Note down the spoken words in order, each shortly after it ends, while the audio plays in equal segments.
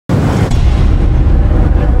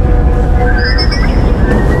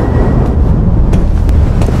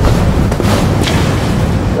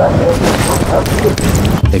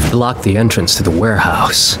blocked the entrance to the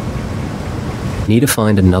warehouse. Need to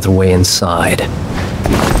find another way inside.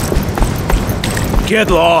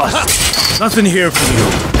 Get lost! Nothing here for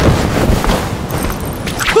you.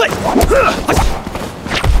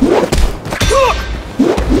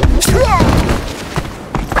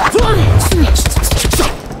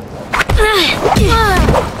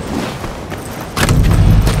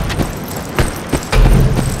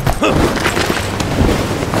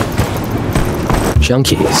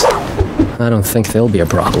 Junkies. I don't think they'll be a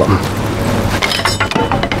problem.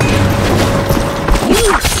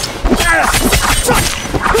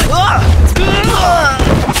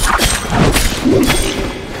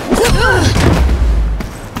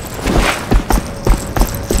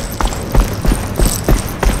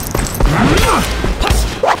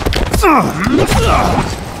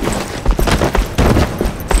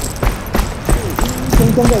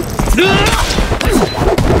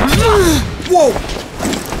 Whoa!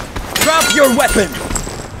 Drop your weapon!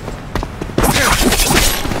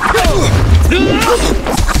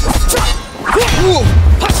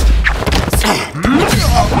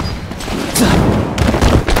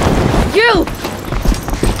 You!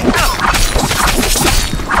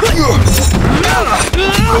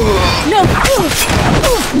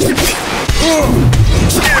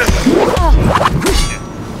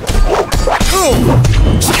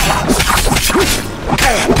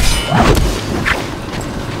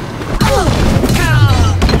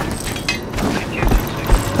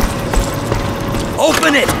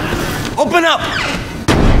 Open it! Open up!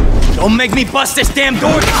 Don't make me bust this damn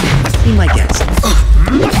door! Be my guest.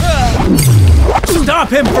 Stop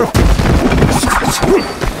him for...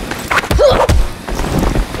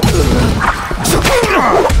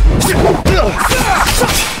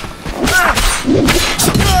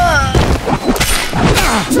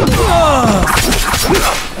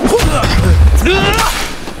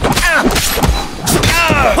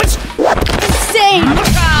 Insane!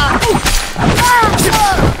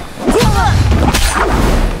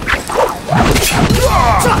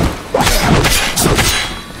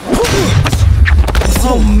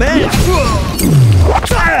 Oh man!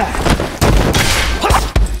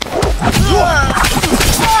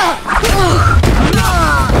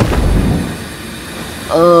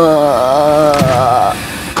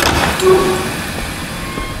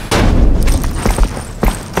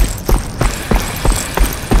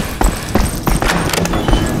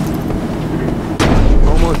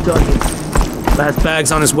 Almost done. Last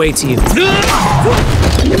bag's on his way to you.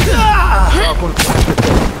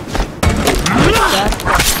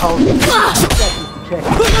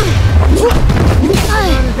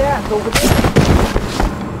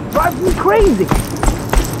 Drives me crazy!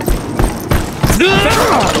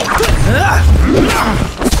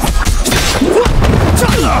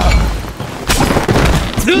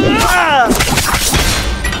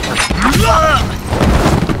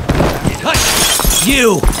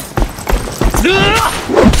 You!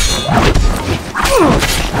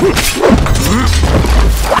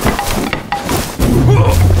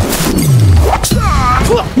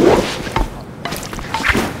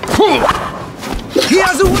 He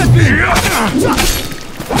has a weapon!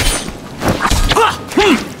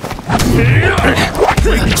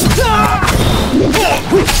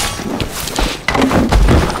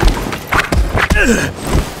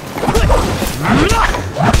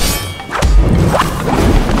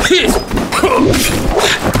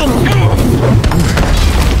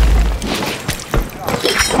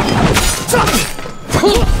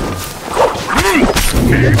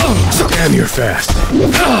 Damn, you're fast.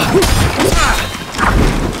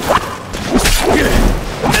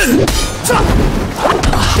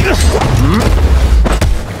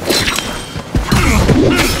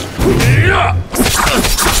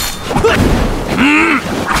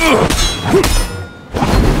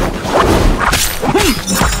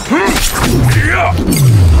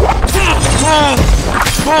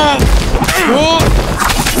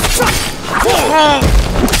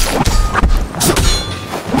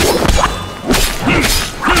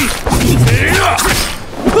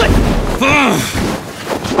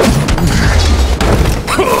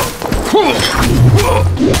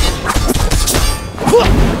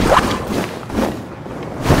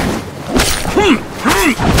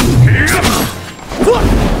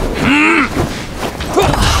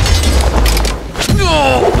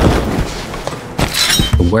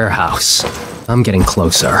 The warehouse. I'm getting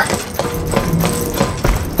closer.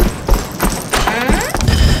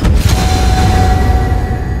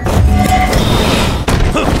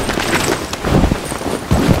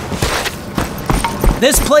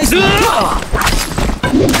 This place...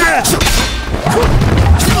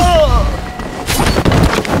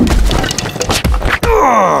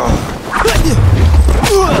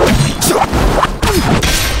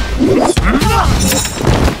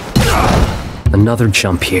 Another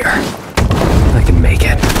jump here. I can make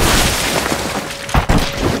it.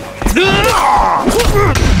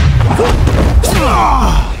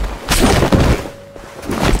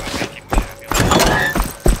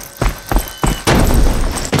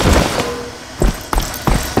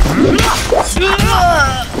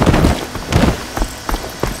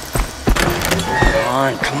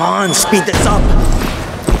 Come on, speed this up.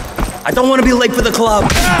 I don't want to be late for the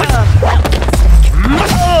club.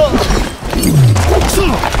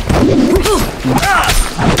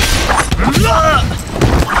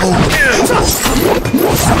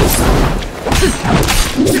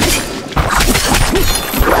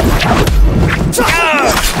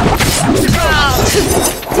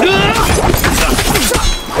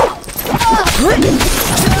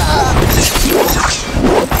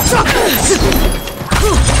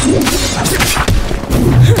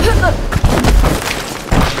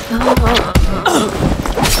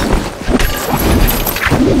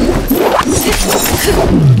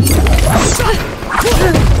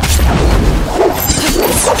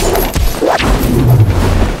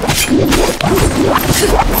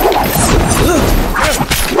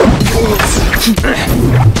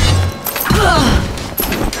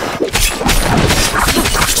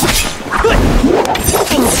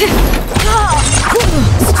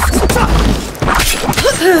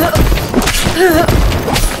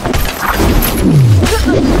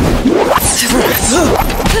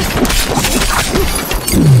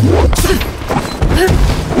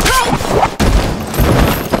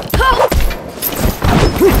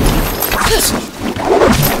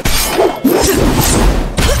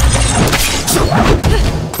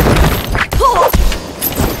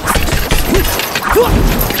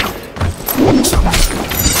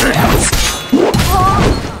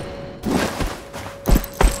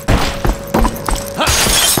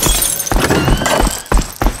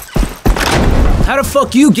 How the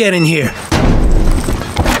fuck you get in here?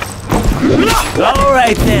 All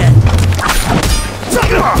right then.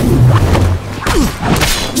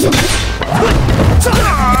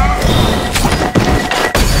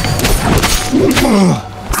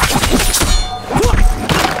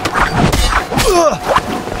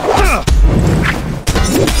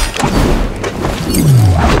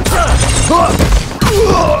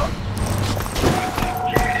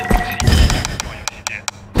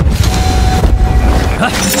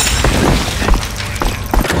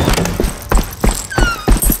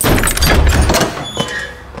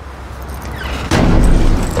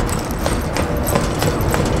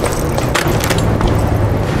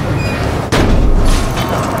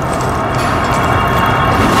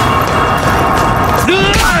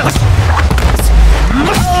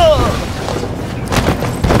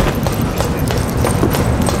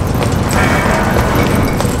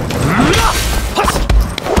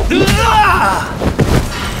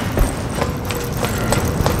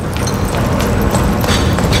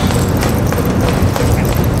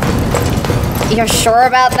 You're sure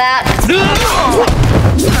about that?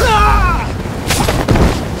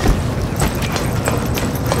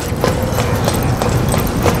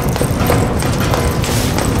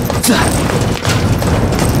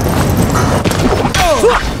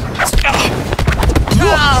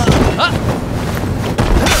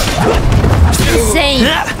 Insane.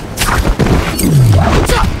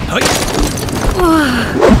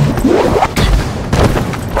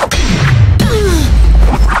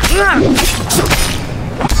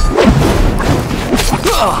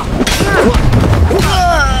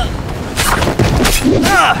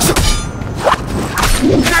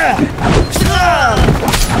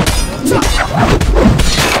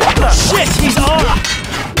 Shit, he's on!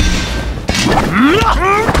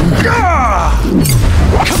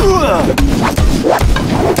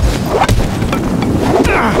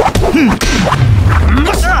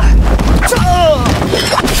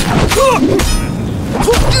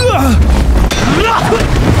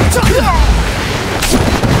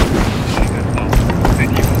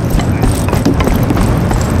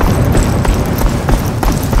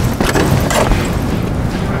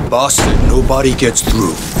 Boss said nobody gets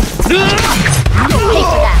through. Pay for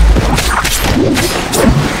that.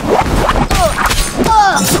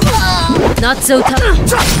 Not so tough.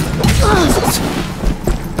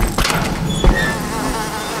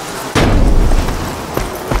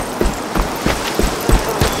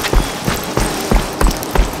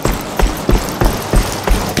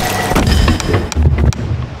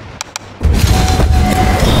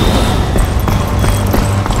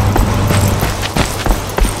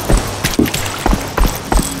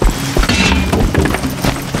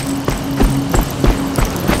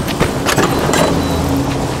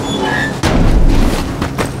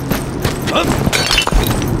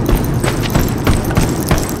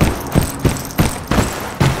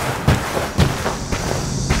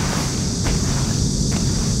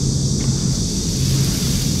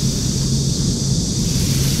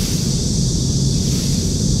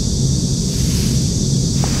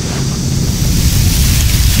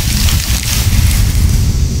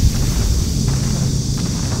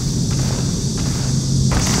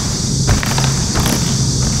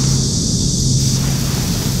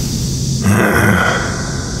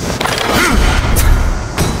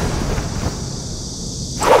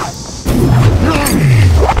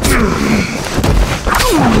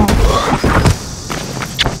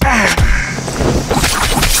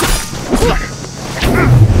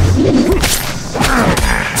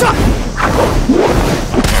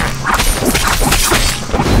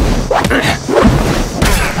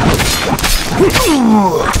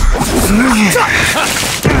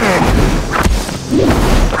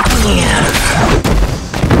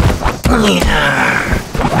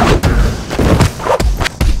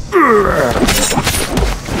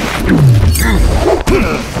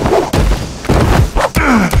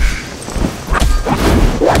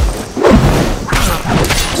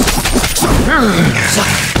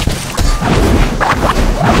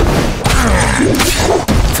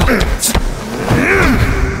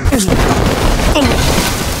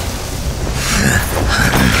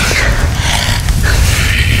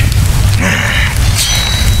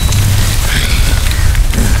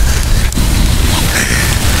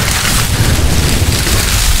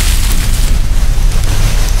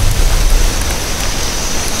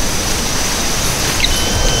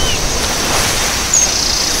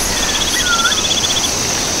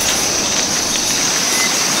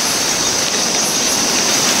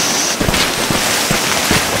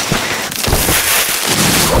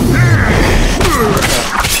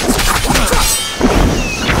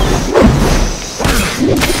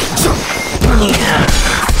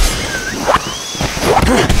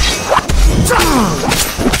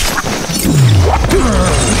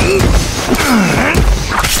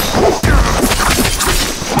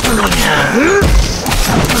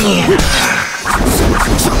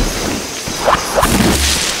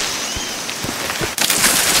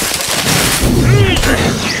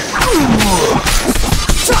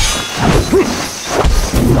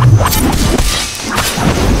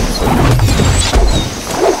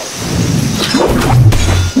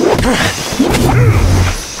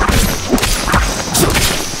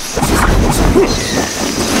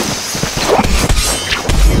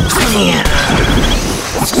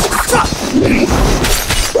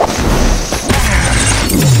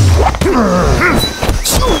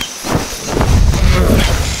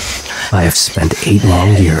 I have spent 8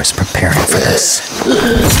 long years preparing for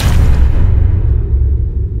this.